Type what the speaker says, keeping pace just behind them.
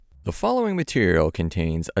The following material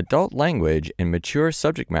contains adult language and mature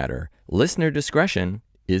subject matter. Listener discretion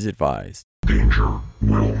is advised. Danger,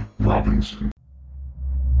 Will Robinson.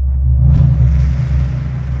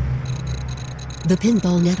 The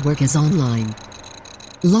Pinball Network is online.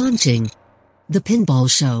 Launching The Pinball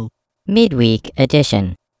Show. Midweek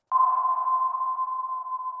edition.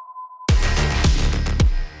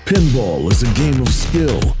 Pinball is a game of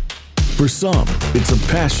skill. For some, it's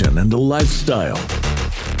a passion and a lifestyle.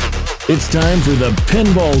 It's time for the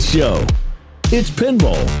Pinball Show. It's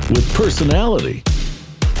pinball with personality.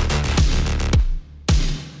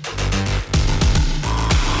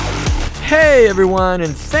 Hey everyone,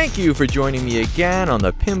 and thank you for joining me again on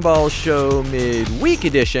the Pinball Show Midweek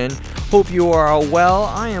edition. Hope you are all well.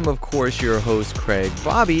 I am, of course, your host, Craig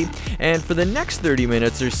Bobby, and for the next 30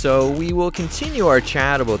 minutes or so, we will continue our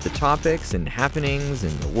chat about the topics and happenings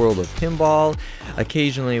in the world of pinball.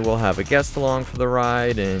 Occasionally, we'll have a guest along for the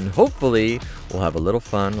ride, and hopefully, we'll have a little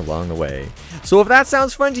fun along the way. So if that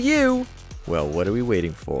sounds fun to you, well, what are we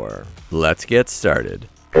waiting for? Let's get started.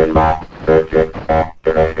 Pinball circuit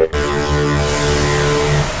activated.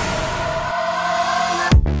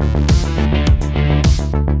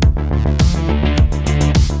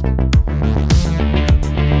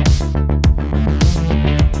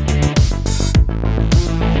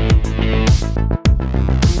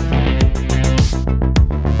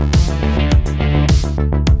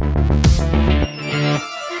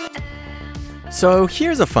 So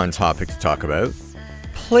here's a fun topic to talk about.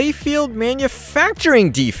 Playfield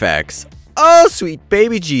manufacturing defects. Oh, sweet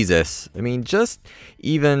baby Jesus. I mean, just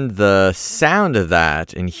even the sound of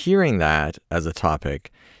that and hearing that as a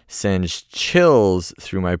topic sends chills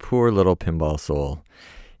through my poor little pinball soul.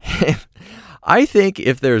 I think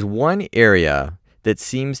if there's one area that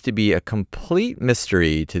seems to be a complete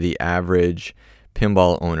mystery to the average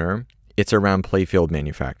pinball owner, it's around Playfield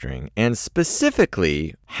manufacturing, and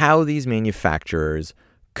specifically how these manufacturers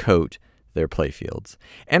coat their playfields.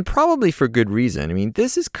 And probably for good reason. I mean,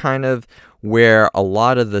 this is kind of where a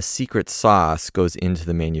lot of the secret sauce goes into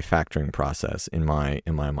the manufacturing process in my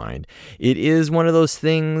mind. It is one of those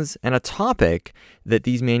things and a topic that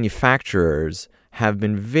these manufacturers have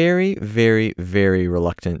been very, very, very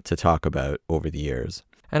reluctant to talk about over the years.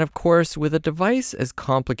 And of course, with a device as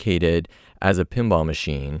complicated as a pinball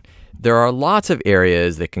machine, there are lots of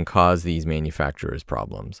areas that can cause these manufacturers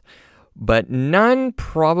problems, but none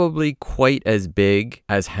probably quite as big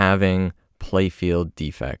as having playfield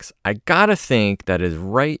defects. I gotta think that is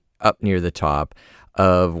right up near the top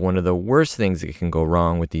of one of the worst things that can go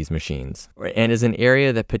wrong with these machines, and is an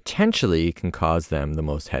area that potentially can cause them the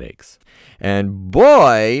most headaches. And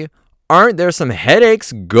boy, aren't there some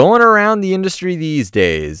headaches going around the industry these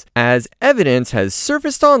days, as evidence has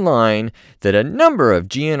surfaced online that a number of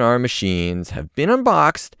GNR machines have been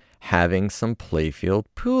unboxed having some playfield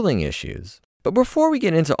pooling issues. But before we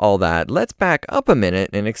get into all that, let's back up a minute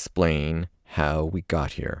and explain how we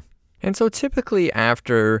got here. And so typically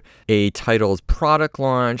after a title's product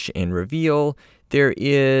launch and reveal, there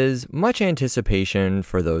is much anticipation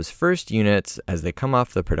for those first units as they come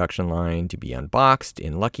off the production line to be unboxed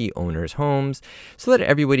in lucky owners' homes so that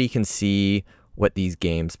everybody can see what these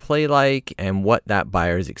games play like and what that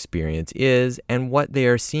buyer's experience is and what they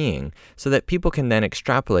are seeing, so that people can then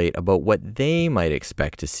extrapolate about what they might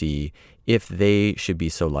expect to see if they should be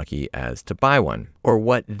so lucky as to buy one, or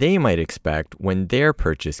what they might expect when their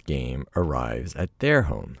purchased game arrives at their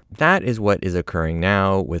home. That is what is occurring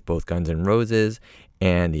now with both Guns N' Roses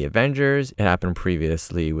and the Avengers. It happened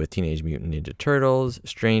previously with Teenage Mutant Ninja Turtles,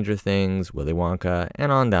 Stranger Things, Willy Wonka,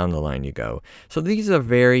 and on down the line you go. So these are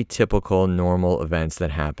very typical, normal events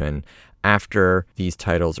that happen after these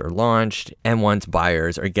titles are launched and once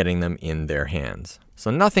buyers are getting them in their hands. So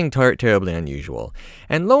nothing terribly unusual.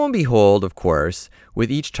 And lo and behold, of course, with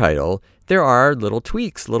each title, there are little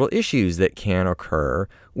tweaks, little issues that can occur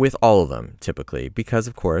with all of them, typically, because,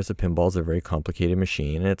 of course, a pinball is a very complicated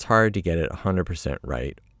machine, and it's hard to get it 100%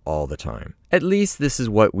 right all the time. At least this is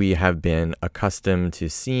what we have been accustomed to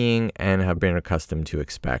seeing and have been accustomed to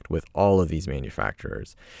expect with all of these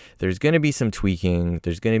manufacturers. There's going to be some tweaking,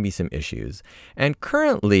 there's going to be some issues. And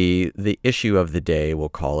currently, the issue of the day, we'll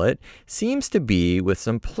call it, seems to be with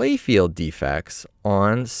some playfield defects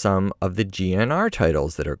on some of the GNR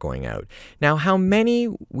titles that are going out. Now, how many,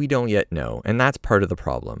 we don't yet know, and that's part of the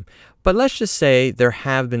problem. But let's just say there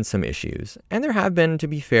have been some issues. And there have been, to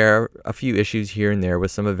be fair, a few issues here and there with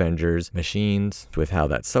some Avengers machines, with how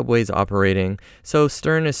that subway's operating. So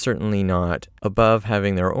Stern is certainly not above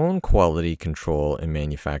having their own quality control and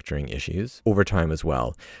manufacturing issues over time as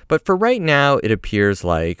well. But for right now, it appears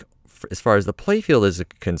like as far as the playfield is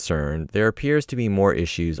concerned, there appears to be more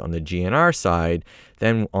issues on the GNR side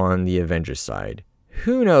than on the Avengers side.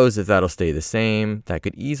 Who knows if that'll stay the same? That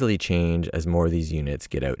could easily change as more of these units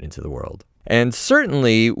get out into the world. And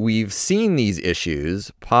certainly, we've seen these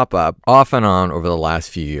issues pop up off and on over the last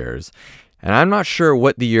few years. And I'm not sure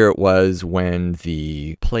what the year it was when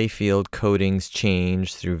the playfield coatings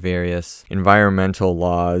changed through various environmental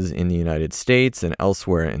laws in the United States and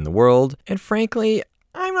elsewhere in the world. And frankly,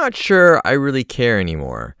 I'm not sure I really care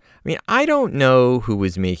anymore. I mean, I don't know who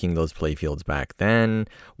was making those playfields back then,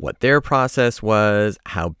 what their process was,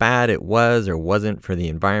 how bad it was or wasn't for the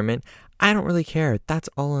environment. I don't really care. That's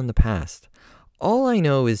all in the past. All I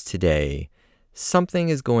know is today, something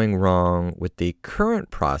is going wrong with the current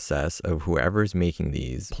process of whoever's making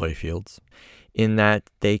these playfields, in that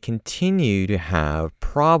they continue to have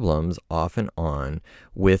problems off and on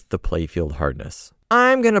with the playfield hardness.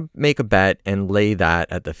 I'm going to make a bet and lay that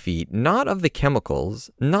at the feet, not of the chemicals,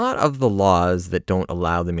 not of the laws that don't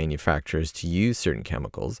allow the manufacturers to use certain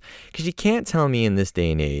chemicals, because you can't tell me in this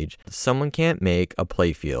day and age someone can't make a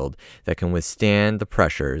playfield that can withstand the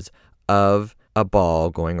pressures of a ball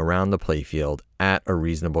going around the playfield at a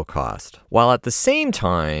reasonable cost, while at the same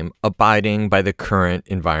time abiding by the current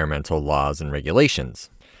environmental laws and regulations.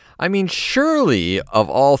 I mean, surely, of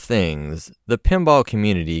all things, the pinball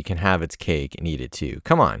community can have its cake and eat it too.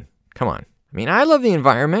 Come on. I mean, I love the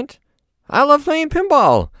environment. I love playing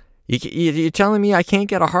pinball. You're telling me I can't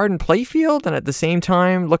get a hardened playfield and at the same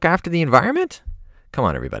time look after the environment? Come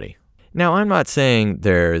on, everybody. Now, I'm not saying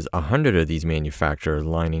there's 100 of these manufacturers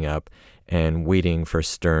lining up and waiting for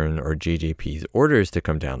Stern or JJP's orders to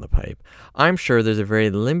come down the pipe. I'm sure there's a very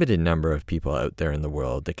limited number of people out there in the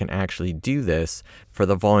world that can actually do this for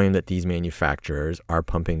the volume that these manufacturers are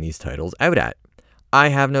pumping these titles out at. I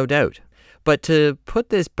have no doubt. But to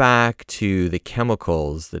put this back to the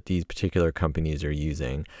chemicals that these particular companies are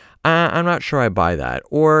using, I'm not sure I buy that.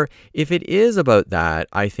 Or if it is about that,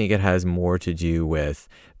 I think it has more to do with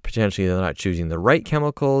potentially they're not choosing the right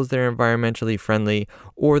chemicals that are environmentally friendly,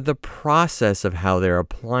 or the process of how they're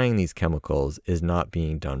applying these chemicals is not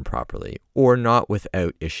being done properly, or not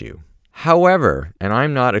without issue. However, and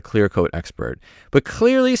I'm not a clear coat expert, but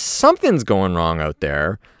clearly something's going wrong out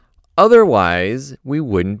there. Otherwise, we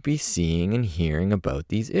wouldn't be seeing and hearing about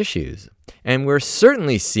these issues. And we're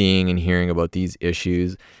certainly seeing and hearing about these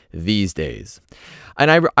issues these days. And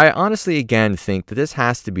I honestly, again, think that this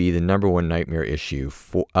has to be the number one nightmare issue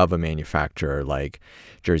of a manufacturer like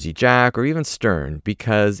Jersey Jack or even Stern,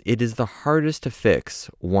 because it is the hardest to fix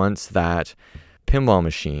once that pinball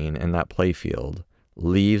machine and that playfield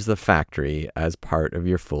leaves the factory as part of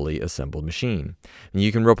your fully assembled machine. And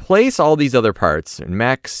you can replace all these other parts,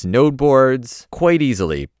 mechs, node boards, quite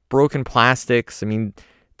easily. Broken plastics, I mean,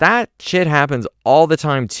 that shit happens all the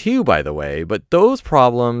time too, by the way, but those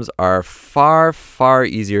problems are far, far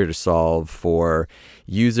easier to solve for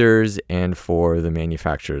users and for the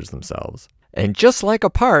manufacturers themselves. And just like a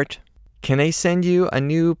part, can they send you a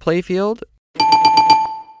new playfield?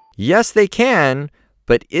 Yes, they can,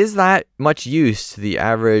 but is that much use to the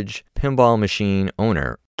average pinball machine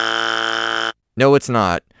owner? No, it's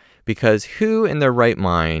not. Because who in their right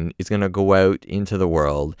mind is going to go out into the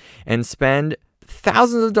world and spend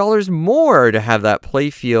thousands of dollars more to have that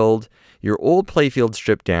playfield, your old playfield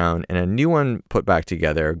stripped down and a new one put back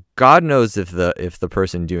together? God knows if the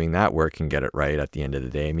person doing that work can get it right at the end of the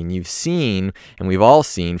day. I mean, you've seen, and we've all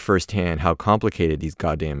seen firsthand how complicated these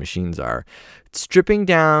goddamn machines are. Stripping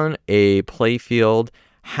down a playfield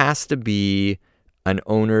has to be an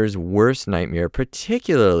owner's worst nightmare,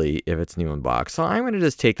 particularly if it's new in box. So I'm going to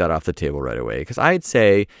just take that off the table right away, because I'd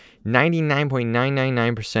say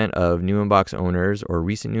 99.999% of new in box owners or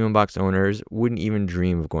recent new in box owners wouldn't even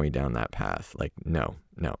dream of going down that path. Like, no.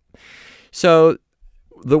 So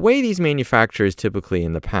the way these manufacturers typically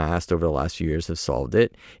in the past, over the last few years, have solved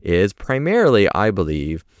it is primarily, I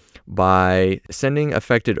believe, by sending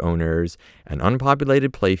affected owners an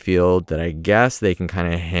unpopulated playfield that I guess they can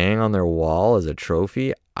kind of hang on their wall as a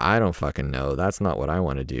trophy. I don't fucking know. That's not what I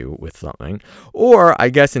want to do with something. Or I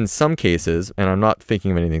guess in some cases, and I'm not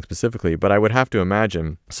thinking of anything specifically, but I would have to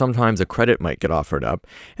imagine sometimes a credit might get offered up,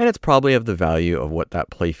 and it's probably of the value of what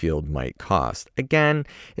that playfield might cost. Again,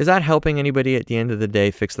 is that helping anybody at the end of the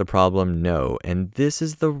day fix the problem? No. And this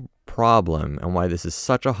is the problem and why this is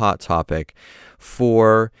such a hot topic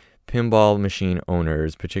for pinball machine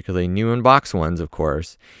owners, particularly new in box ones, of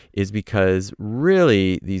course, is because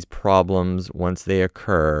really these problems, once they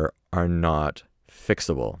occur, are not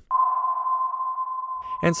fixable.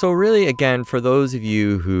 And so really, again, for those of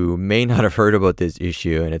you who may not have heard about this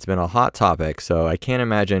issue, and it's been a hot topic, so I can't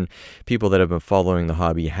imagine people that have been following the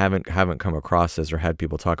hobby haven't come across this or had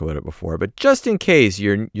people talk about it before. But just in case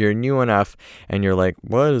you're new enough and you're like,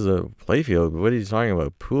 what is a playfield? What are you talking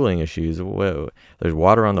about? Pooling issues? Whoa, there's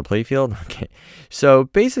water on the playfield? Okay. So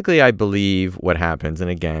basically, I believe what happens,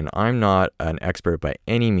 and again, I'm not an expert by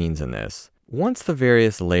any means in this. Once the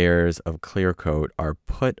various layers of clear coat are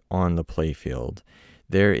put on the playfield,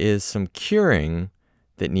 there is some curing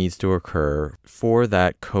that needs to occur for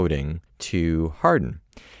that coating to harden.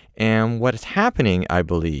 And what's happening, I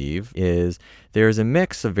believe, is there's a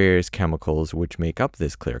mix of various chemicals which make up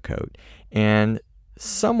this clear coat. And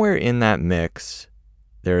somewhere in that mix,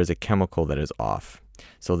 there is a chemical that is off.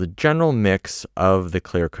 So the general mix of the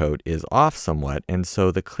clear coat is off somewhat, and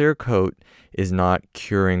so the clear coat is not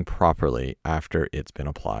curing properly after it's been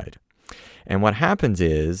applied. And what happens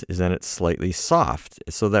is that it's slightly soft,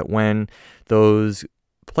 so that when those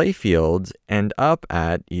playfields end up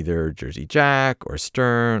at either Jersey Jack or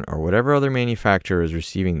Stern or whatever other manufacturer is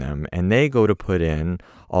receiving them, and they go to put in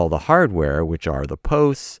all the hardware, which are the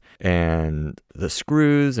posts and the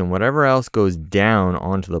screws and whatever else goes down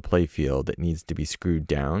onto the playfield that needs to be screwed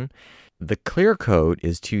down, the clear coat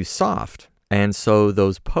is too soft. And so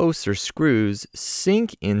those posts or screws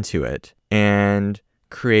sink into it and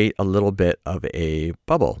create a little bit of a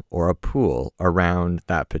bubble or a pool around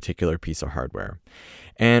that particular piece of hardware.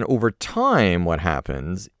 And over time, what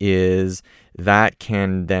happens is that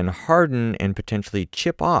can then harden and potentially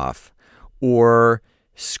chip off or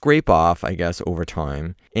scrape off, I guess, over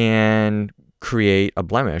time and create a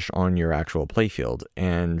blemish on your actual playfield.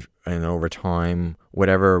 And over time,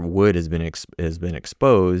 whatever wood has been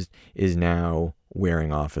exposed is now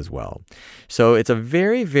wearing off as well. So it's a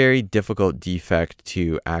very, very difficult defect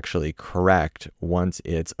to actually correct once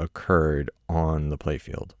it's occurred on the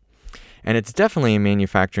playfield. And it's definitely a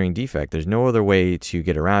manufacturing defect. There's no other way to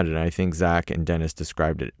get around it. And I think Zach and Dennis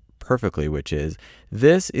described it perfectly, which is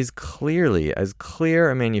this is clearly as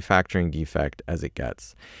clear a manufacturing defect as it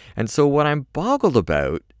gets. And so what I'm boggled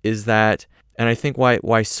about is that, and I think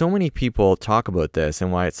why so many people talk about this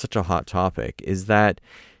and why it's such a hot topic, is that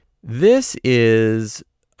this is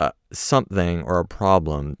something or a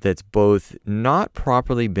problem that's both not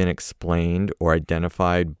properly been explained or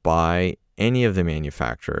identified by any of the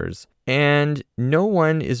manufacturers, and no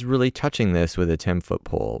one is really touching this with a 10-foot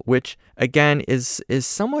pole, which again is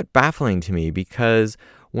somewhat baffling to me, because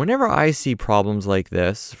whenever I see problems like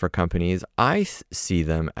this for companies, I see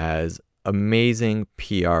them as amazing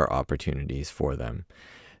PR opportunities for them.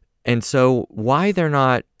 And so why they're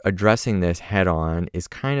not addressing this head on is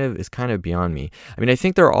kind of beyond me. I mean, I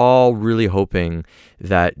think they're all really hoping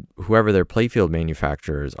that whoever their playfield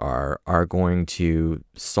manufacturers are going to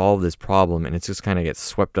solve this problem, and it's just kind of gets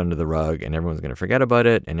swept under the rug, and everyone's going to forget about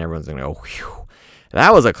it, and everyone's going to go, whew,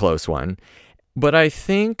 that was a close one. But I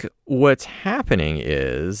think what's happening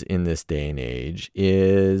is, in this day and age,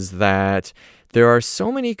 is that there are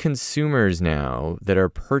so many consumers now that are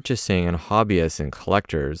purchasing, and hobbyists and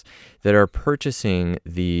collectors that are purchasing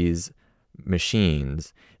these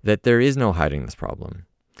machines, that there is no hiding this problem.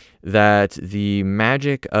 That the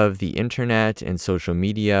magic of the internet and social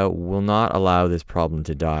media will not allow this problem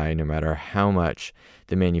to die, no matter how much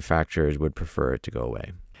the manufacturers would prefer it to go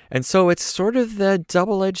away. And so it's sort of the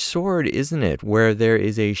double-edged sword, isn't it? Where there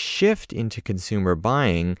is a shift into consumer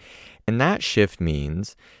buying, and that shift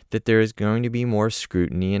means that there is going to be more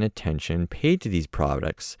scrutiny and attention paid to these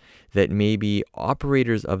products that maybe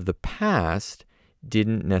operators of the past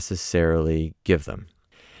didn't necessarily give them.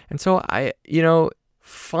 And so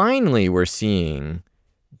finally we're seeing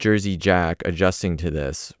Jersey Jack adjusting to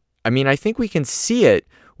this. I mean, I think we can see it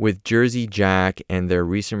with Jersey Jack and their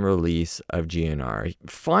recent release of GNR.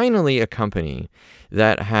 Finally, a company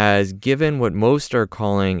that has given what most are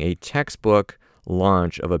calling a textbook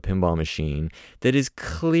launch of a pinball machine that is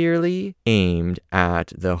clearly aimed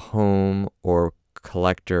at the home or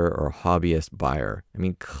collector or hobbyist buyer. I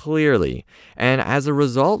mean, clearly. And as a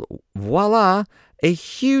result, voila, a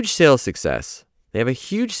huge sales success. They have a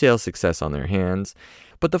huge sales success on their hands.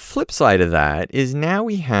 But the flip side of that is now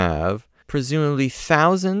we have presumably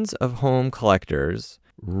thousands of home collectors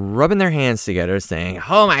rubbing their hands together saying,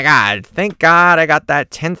 oh my God, thank God I got that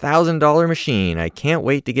 $10,000 machine. I can't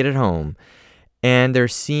wait to get it home. And they're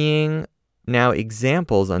seeing now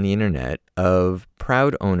examples on the internet of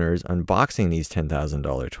proud owners unboxing these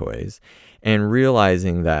 $10,000 toys and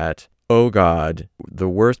realizing that, oh God, the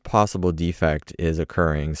worst possible defect is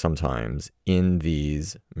occurring sometimes in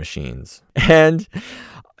these machines. And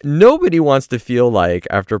nobody wants to feel like,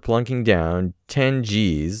 after plunking down 10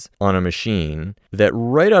 G's on a machine, that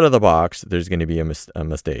right out of the box, there's going to be a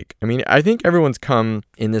mistake. I mean, I think everyone's come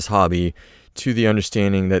in this hobby to the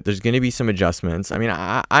understanding that there's going to be some adjustments. I mean,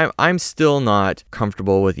 I'm still not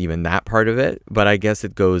comfortable with even that part of it, but I guess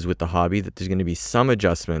it goes with the hobby that there's going to be some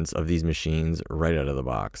adjustments of these machines right out of the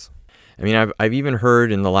box. I mean, I've even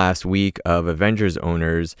heard in the last week of Avengers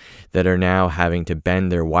owners that are now having to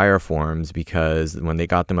bend their wire forms because when they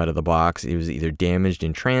got them out of the box, it was either damaged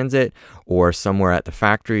in transit or somewhere at the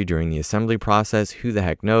factory during the assembly process. Who the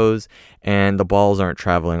heck knows? And the balls aren't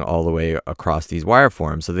traveling all the way across these wire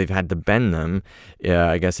forms. So they've had to bend them,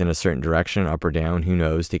 I guess, in a certain direction, up or down, who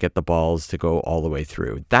knows, to get the balls to go all the way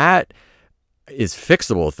through. That is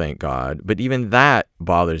fixable, thank God. But even that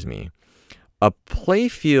bothers me. A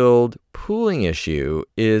Playfield pooling issue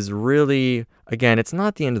is really, again, it's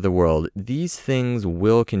not the end of the world. These things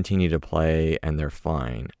will continue to play and they're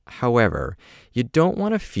fine. However, you don't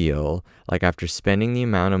want to feel like after spending the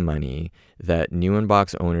amount of money that new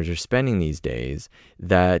in-box owners are spending these days,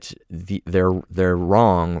 that they're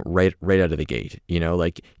wrong right out of the gate. You know,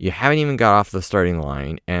 like you haven't even got off the starting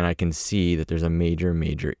line, and I can see that there's a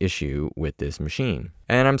major issue with this machine.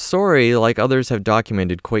 And I'm sorry, like others have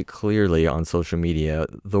documented quite clearly on social media,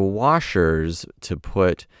 the washers to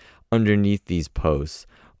put underneath these posts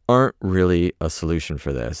aren't really a solution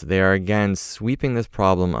for this. They are, again, sweeping this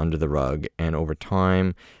problem under the rug, and over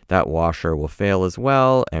time, that washer will fail as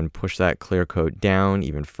well and push that clear coat down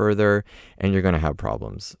even further, and you're going to have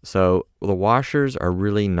problems. So the washers are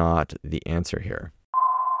really not the answer here.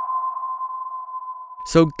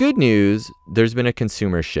 So good news, there's been a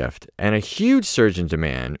consumer shift and a huge surge in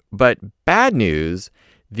demand, but bad news,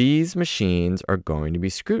 these machines are going to be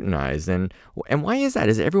scrutinized. And why is that?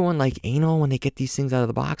 Is everyone like anal when they get these things out of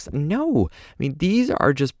the box? No. I mean, these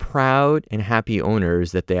are just proud and happy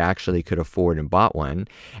owners that they actually could afford and bought one.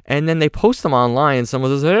 And then they post them online and someone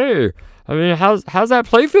says, hey, I mean, how's that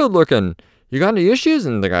Playfield looking? You got any issues?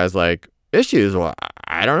 And the guy's like, issues? Well,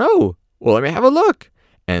 I don't know. Well, let me have a look.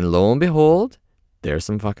 And lo and behold, there's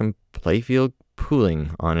some fucking Playfield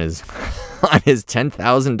pooling on his on his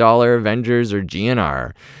 $10,000 Avengers or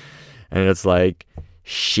GNR. And it's like,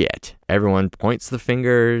 shit. Everyone points the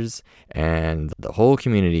fingers and the whole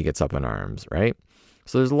community gets up in arms, right?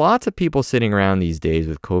 So there's lots of people sitting around these days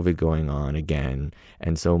with COVID going on again.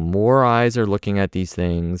 And so more eyes are looking at these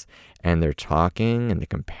things and they're talking and they're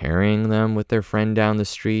comparing them with their friend down the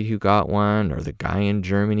street who got one, or the guy in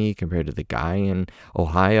Germany compared to the guy in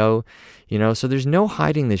Ohio. You know, so there's no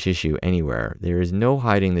hiding this issue anywhere. There is no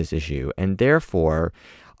hiding this issue. And therefore,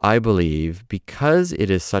 I believe because it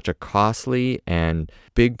is such a costly and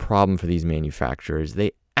big problem for these manufacturers,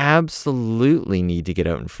 they absolutely need to get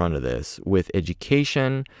out in front of this with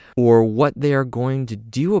education or what they are going to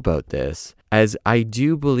do about this, as I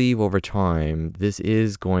do believe over time this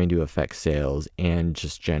is going to affect sales and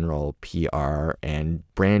just general PR and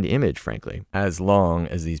brand image, frankly, as long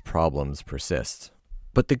as these problems persist.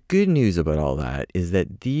 But the good news about all that is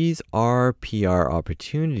that these are PR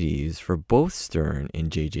opportunities for both Stern and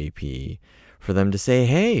JJP for them to say,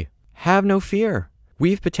 hey, have no fear.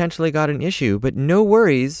 We've potentially got an issue, but no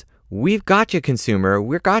worries. We've got you, consumer.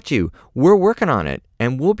 We've got you. We're working on it.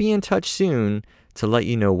 And we'll be in touch soon to let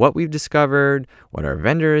you know what we've discovered, what our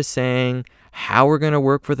vendor is saying, how we're going to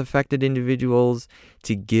work with affected individuals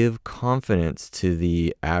to give confidence to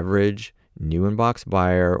the average new in-box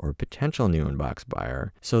buyer or potential new in-box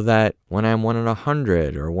buyer, so that when I'm 1 in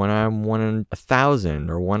 100 or when I'm 1 in 1,000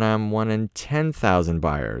 or when I'm 1 in 10,000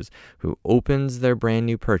 buyers who opens their brand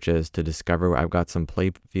new purchase to discover I've got some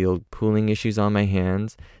Playfield pooling issues on my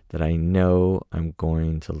hands, that I know I'm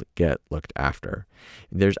going to get looked after.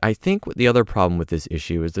 I think the other problem with this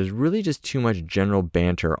issue is there's really just too much general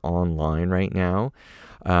banter online right now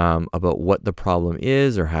about what the problem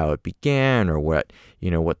is or how it began or what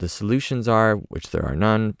the solutions are, which there are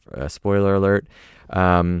none, spoiler alert.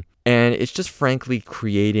 And it's just frankly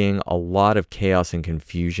creating a lot of chaos and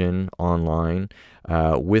confusion online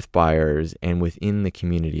with buyers and within the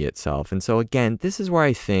community itself. And so again, this is where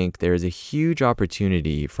I think there is a huge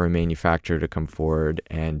opportunity for a manufacturer to come forward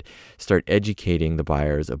and start educating the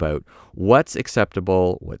buyers about what's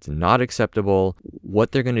acceptable, what's not acceptable,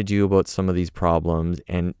 what they're going to do about some of these problems,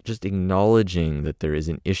 and just acknowledging that there is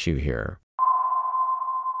an issue here.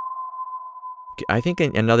 I think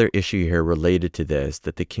another issue here related to this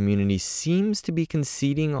that the community seems to be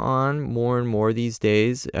conceding on more and more these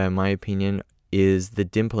days, in my opinion, is the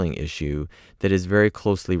dimpling issue that is very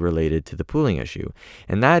closely related to the pooling issue.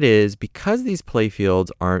 And that is because these playfields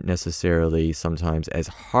aren't necessarily sometimes as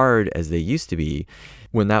hard as they used to be,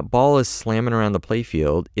 when that ball is slamming around the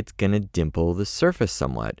playfield, it's going to dimple the surface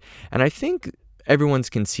somewhat. And I think everyone's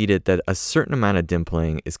conceded that a certain amount of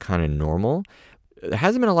dimpling is kind of normal. There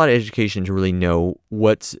hasn't been a lot of education to really know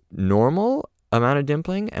what's normal amount of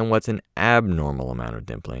dimpling and what's an abnormal amount of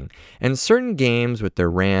dimpling. And certain games with their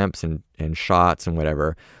ramps and shots and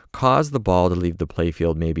whatever cause the ball to leave the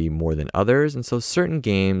playfield maybe more than others. And so certain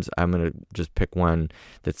games, I'm going to just pick one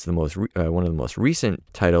that's the most one of the most recent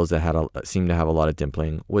titles that seemed to have a lot of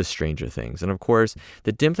dimpling was Stranger Things. And of course,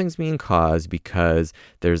 the dimpling's being caused because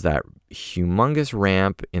there's that humongous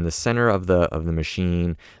ramp in the center of the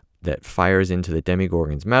machine that fires into the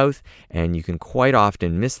Demogorgon's mouth, and you can quite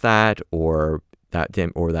often miss that, or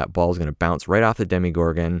that ball is going to bounce right off the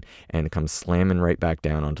Demogorgon and come slamming right back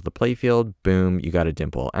down onto the playfield. Boom, you got a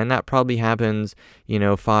dimple. And that probably happens,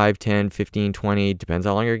 5, 10, 15, 20, depends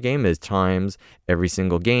how long your game is, times every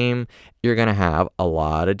single game. You're going to have a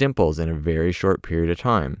lot of dimples in a very short period of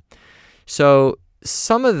time. So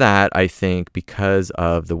some of that, I think, because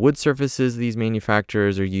of the wood surfaces these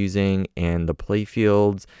manufacturers are using and the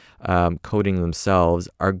playfields coating themselves,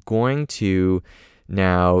 are going to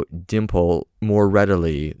now dimple more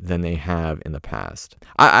readily than they have in the past.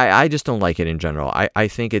 I just don't like it in general. I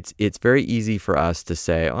think it's very easy for us to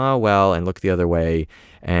say, oh, well, and look the other way,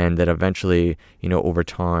 and that eventually, over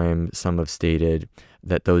time, some have stated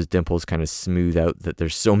that those dimples kind of smooth out, that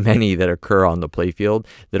there's so many that occur on the playfield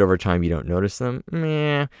that over time you don't notice them.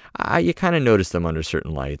 You kind of notice them under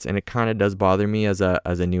certain lights, and it kind of does bother me as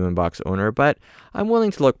a new in-box owner, but I'm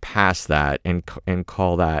willing to look past that and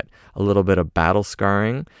call that a little bit of battle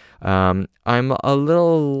scarring. I'm a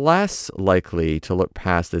little less likely to look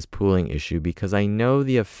past this pooling issue because I know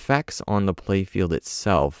the effects on the playfield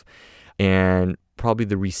itself and probably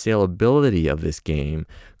the resaleability of this game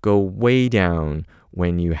go way down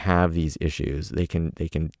when you have these issues. They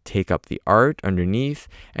can take up the art underneath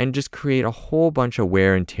and just create a whole bunch of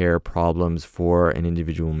wear and tear problems for an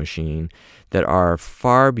individual machine that are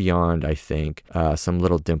far beyond, I think, some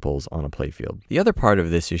little dimples on a playfield. The other part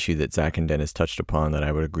of this issue that Zach and Dennis touched upon that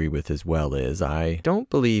I would agree with as well is I don't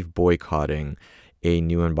believe boycotting a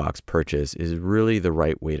new in-box purchase is really the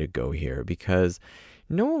right way to go here, because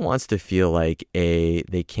no one wants to feel like A,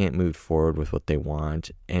 they can't move forward with what they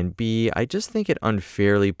want, and B, I just think it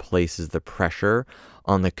unfairly places the pressure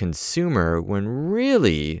on the consumer when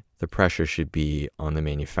really the pressure should be on the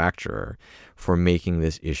manufacturer for making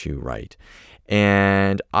this issue right.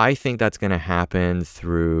 And I think that's going to happen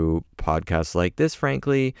through podcasts like this,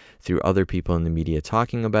 frankly, through other people in the media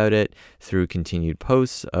talking about it, through continued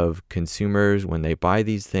posts of consumers when they buy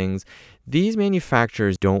these things. These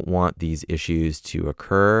manufacturers don't want these issues to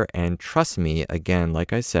occur. And trust me, again,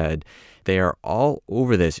 like I said, they are all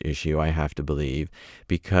over this issue, I have to believe,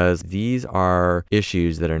 because these are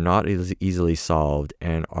issues that are not easily solved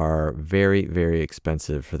and are very, very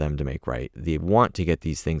expensive for them to make right. They want to get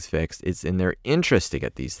these things fixed. It's in their interest to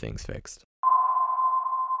get these things fixed.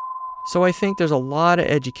 So I think there's a lot of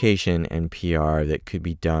education and PR that could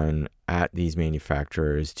be done at these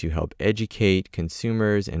manufacturers to help educate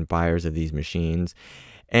consumers and buyers of these machines.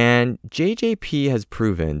 And JJP has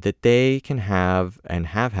proven that they can have and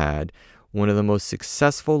have had one of the most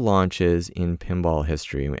successful launches in pinball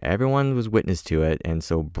history. Everyone was witness to it, and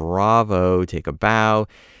so bravo, take a bow.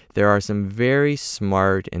 There are some very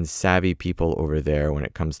smart and savvy people over there when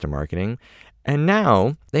it comes to marketing. And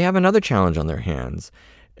now they have another challenge on their hands.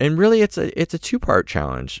 And really, it's a two-part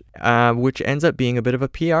challenge, which ends up being a bit of a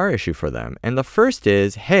PR issue for them. And the first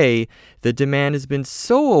is, hey, the demand has been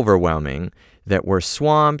so overwhelming that we're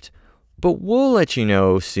swamped, but we'll let you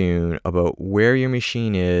know soon about where your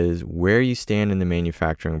machine is, where you stand in the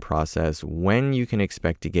manufacturing process, when you can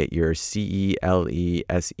expect to get your CE, LE,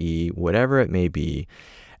 SE, whatever it may be,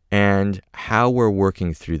 and how we're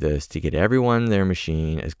working through this to get everyone their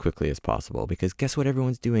machine as quickly as possible. Because guess what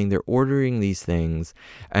everyone's doing? They're ordering these things,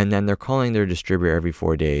 and then they're calling their distributor every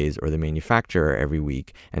 4 days or the manufacturer every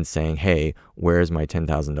week and saying, hey, where's my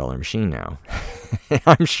 $10,000 machine now?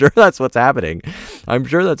 I'm sure that's what's happening.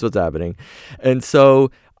 And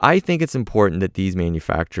so I think it's important that these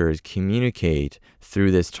manufacturers communicate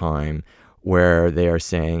through this time where they are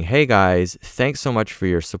saying, hey guys, thanks so much for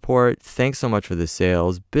your support. Thanks so much for the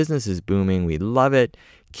sales. Business is booming. We love it.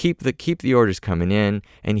 Keep the orders coming in.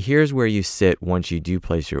 And here's where you sit once you do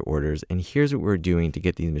place your orders. And here's what we're doing to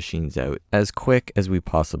get these machines out as quick as we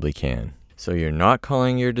possibly can. So you're not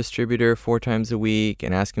calling your distributor 4 times a week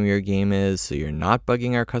and asking where your game is. So you're not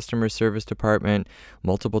bugging our customer service department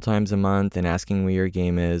multiple times a month and asking where your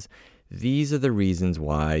game is. These are the reasons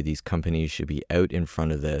why these companies should be out in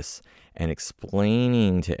front of this and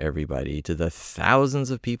explaining to everybody, to the thousands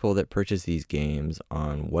of people that purchase these games,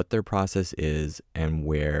 on what their process is and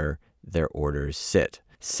where their orders sit.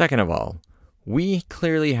 Second of all, we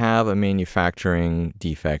clearly have a manufacturing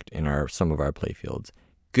defect in some of our playfields.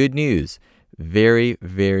 Good news, very,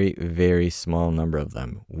 very, very small number of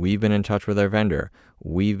them. We've been in touch with our vendor.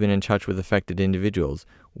 We've been in touch with affected individuals.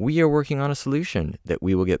 We are working on a solution that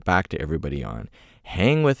we will get back to everybody on.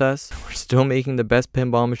 Hang with us. We're still making the best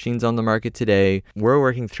pinball machines on the market today. We're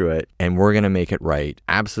working through it, and we're going to make it right.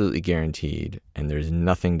 Absolutely guaranteed. And there's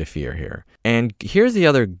nothing to fear here. And here's the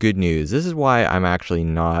other good news. This is why I'm actually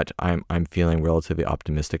not, I'm feeling relatively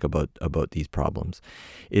optimistic about these problems,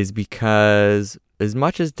 is because as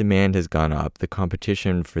much as demand has gone up, the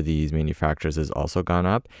competition for these manufacturers has also gone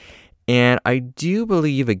up. And I do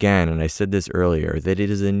believe, again, and I said this earlier, that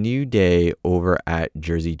it is a new day over at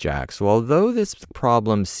Jersey Jack. So although this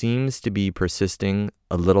problem seems to be persisting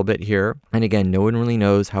a little bit here, and again, no one really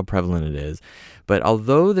knows how prevalent it is, but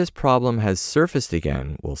although this problem has surfaced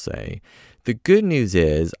again, we'll say, the good news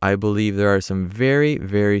is I believe there are some very,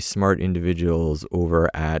 very smart individuals over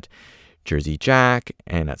at Jersey Jack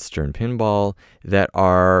and at Stern Pinball that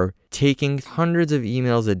are taking hundreds of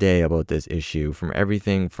emails a day about this issue, from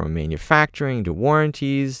everything from manufacturing to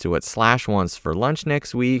warranties to what Slash wants for lunch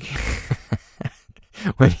next week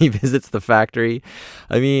when he visits the factory.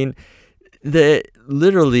 I mean,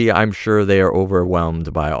 literally, I'm sure they are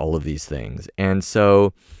overwhelmed by all of these things. And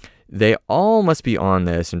so they all must be on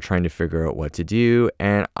this and trying to figure out what to do.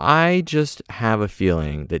 And I just have a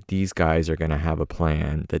feeling that these guys are going to have a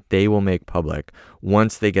plan that they will make public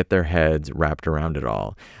once they get their heads wrapped around it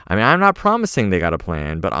all. I mean, I'm not promising they got a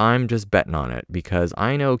plan, but I'm just betting on it because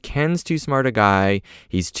I know Ken's too smart a guy.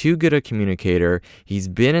 He's too good a communicator. He's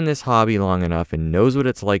been in this hobby long enough and knows what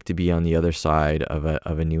it's like to be on the other side of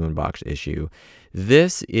a new in-box issue.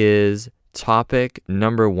 This is topic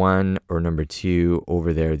number 1 or number 2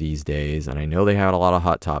 over there these days, and I know they had a lot of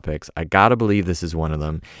hot topics. I gotta believe this is one of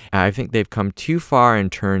them. I think they've come too far and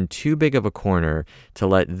turned too big of a corner to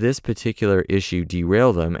let this particular issue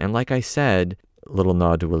derail them. And like I said, little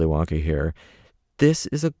nod to Willy Wonka here, this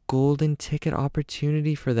is a golden ticket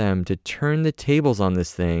opportunity for them to turn the tables on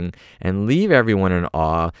this thing and leave everyone in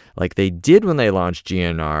awe like they did when they launched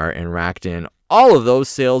GNR and racked in all of those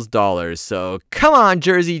sales dollars. So come on,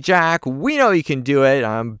 Jersey Jack. We know you can do it.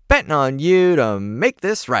 I'm betting on you to make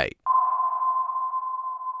this right.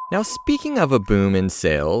 Now, speaking of a boom in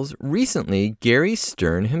sales, recently Gary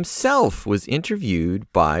Stern himself was interviewed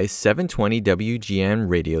by 720 WGN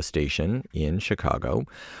radio station in Chicago,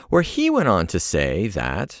 where he went on to say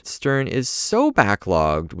that Stern is so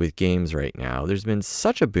backlogged with games right now, there's been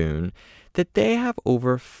such a boon, that they have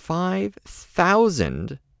over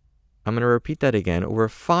 5,000, I'm going to repeat that again, over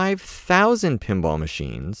 5,000 pinball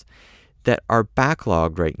machines that are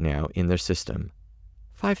backlogged right now in their system.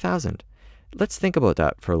 5,000. Let's think about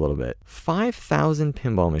that for a little bit. 5,000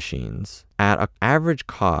 pinball machines at an average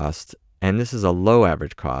cost, and this is a low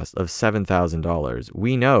average cost, of $7,000.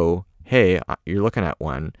 We know, hey, you're looking at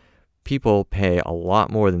one. People pay a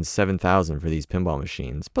lot more than $7,000 for these pinball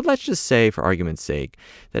machines. But let's just say, for argument's sake,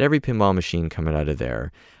 that every pinball machine coming out of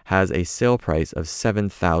there has a sale price of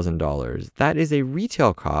 $7,000. That is a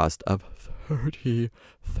retail cost of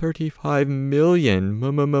 $35 million.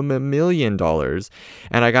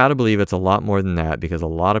 And I gotta believe it's a lot more than that because a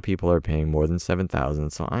lot of people are paying more than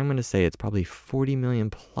 $7,000. So I'm gonna say it's probably $40 million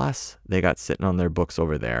plus they got sitting on their books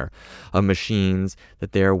over there of machines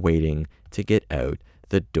that they're waiting to get out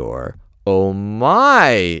the door. Oh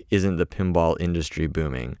my, isn't the pinball industry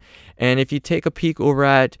booming? And if you take a peek over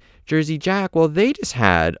at Jersey Jack, well, they just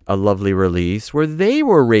had a lovely release where they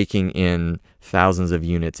were raking in thousands of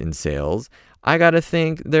units in sales. I gotta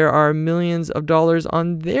think there are millions of dollars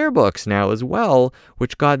on their books now as well,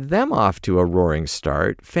 which got them off to a roaring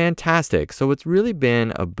start. Fantastic. So it's really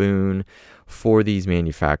been a boon for these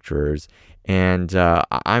manufacturers. And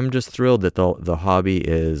I'm just thrilled that the hobby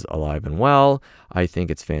is alive and well. I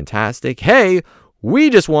think it's fantastic. Hey, we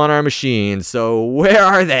just want our machines. So where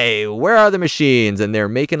are they? Where are the machines? And they're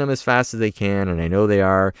making them as fast as they can. And I know they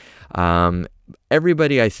are.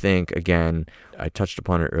 Everybody, I think, again, I touched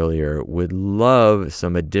upon it earlier, would love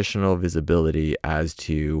some additional visibility as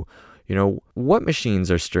to, What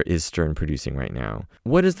machines is Stern producing right now?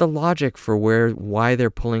 What is the logic for why they're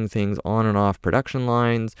pulling things on and off production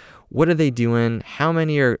lines? What are they doing? How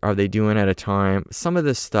many are they doing at a time? Some of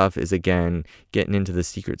this stuff is, again, getting into the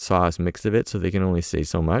secret sauce mix of it, so they can only say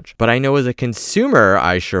so much. But I know as a consumer,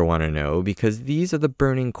 I sure want to know, because these are the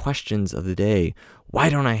burning questions of the day. Why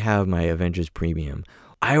don't I have my Avengers Premium?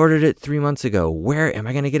 I ordered it 3 months ago. Where am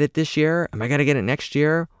I going to get it this year? Am I going to get it next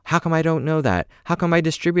year? How come I don't know that? How come my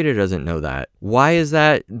distributor doesn't know that? Why is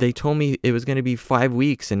that they told me it was going to be 5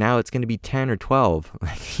 weeks and now it's going to be 10 or 12?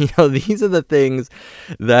 These are the things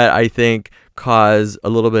that I think cause a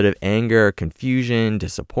little bit of anger, confusion,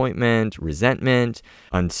 disappointment, resentment,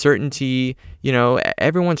 uncertainty.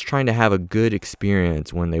 Everyone's trying to have a good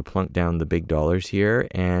experience when they plunk down the big dollars here.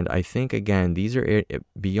 And I think, again, these are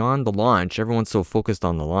beyond the launch. Everyone's so focused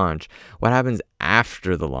on the launch. What happens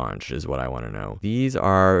after the launch is what I want to know. These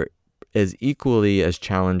are as equally as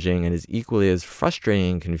challenging and as equally as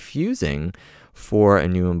frustrating and confusing for a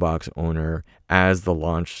new inbox owner as the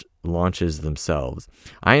launches themselves.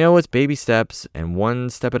 I know it's baby steps and one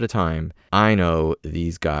step at a time. I know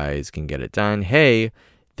these guys can get it done. Hey,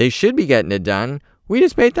 they should be getting it done. We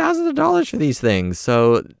just paid thousands of dollars for these things.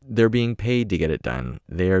 So they're being paid to get it done.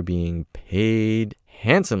 They are being paid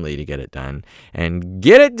handsomely to get it done. And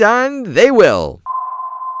get it done, they will.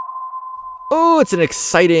 Oh, it's an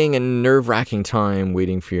exciting and nerve-wracking time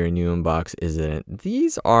waiting for your new inbox, isn't it?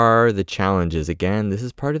 These are the challenges. Again, this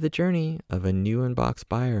is part of the journey of a new inbox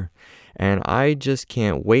buyer. And I just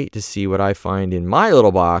can't wait to see what I find in my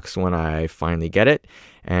little box when I finally get it.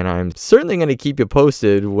 And I'm certainly going to keep you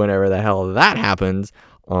posted whenever the hell that happens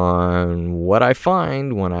on what I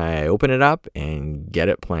find when I open it up and get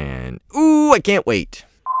it planned. Ooh, I can't wait.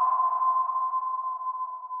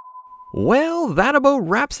 Well, that about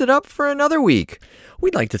wraps it up for another week.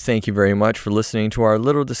 We'd like to thank you very much for listening to our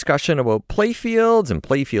little discussion about Playfields and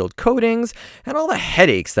Playfield coatings and all the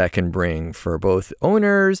headaches that can bring for both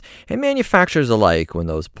owners and manufacturers alike when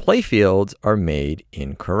those Playfields are made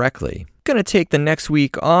incorrectly. Going to take the next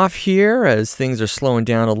week off here as things are slowing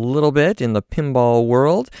down a little bit in the pinball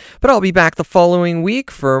world, but I'll be back the following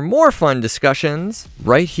week for more fun discussions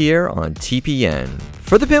right here on TPN.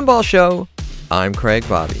 For the Pinball Show, I'm Craig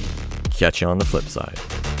Bobby. Catch you on the flip side.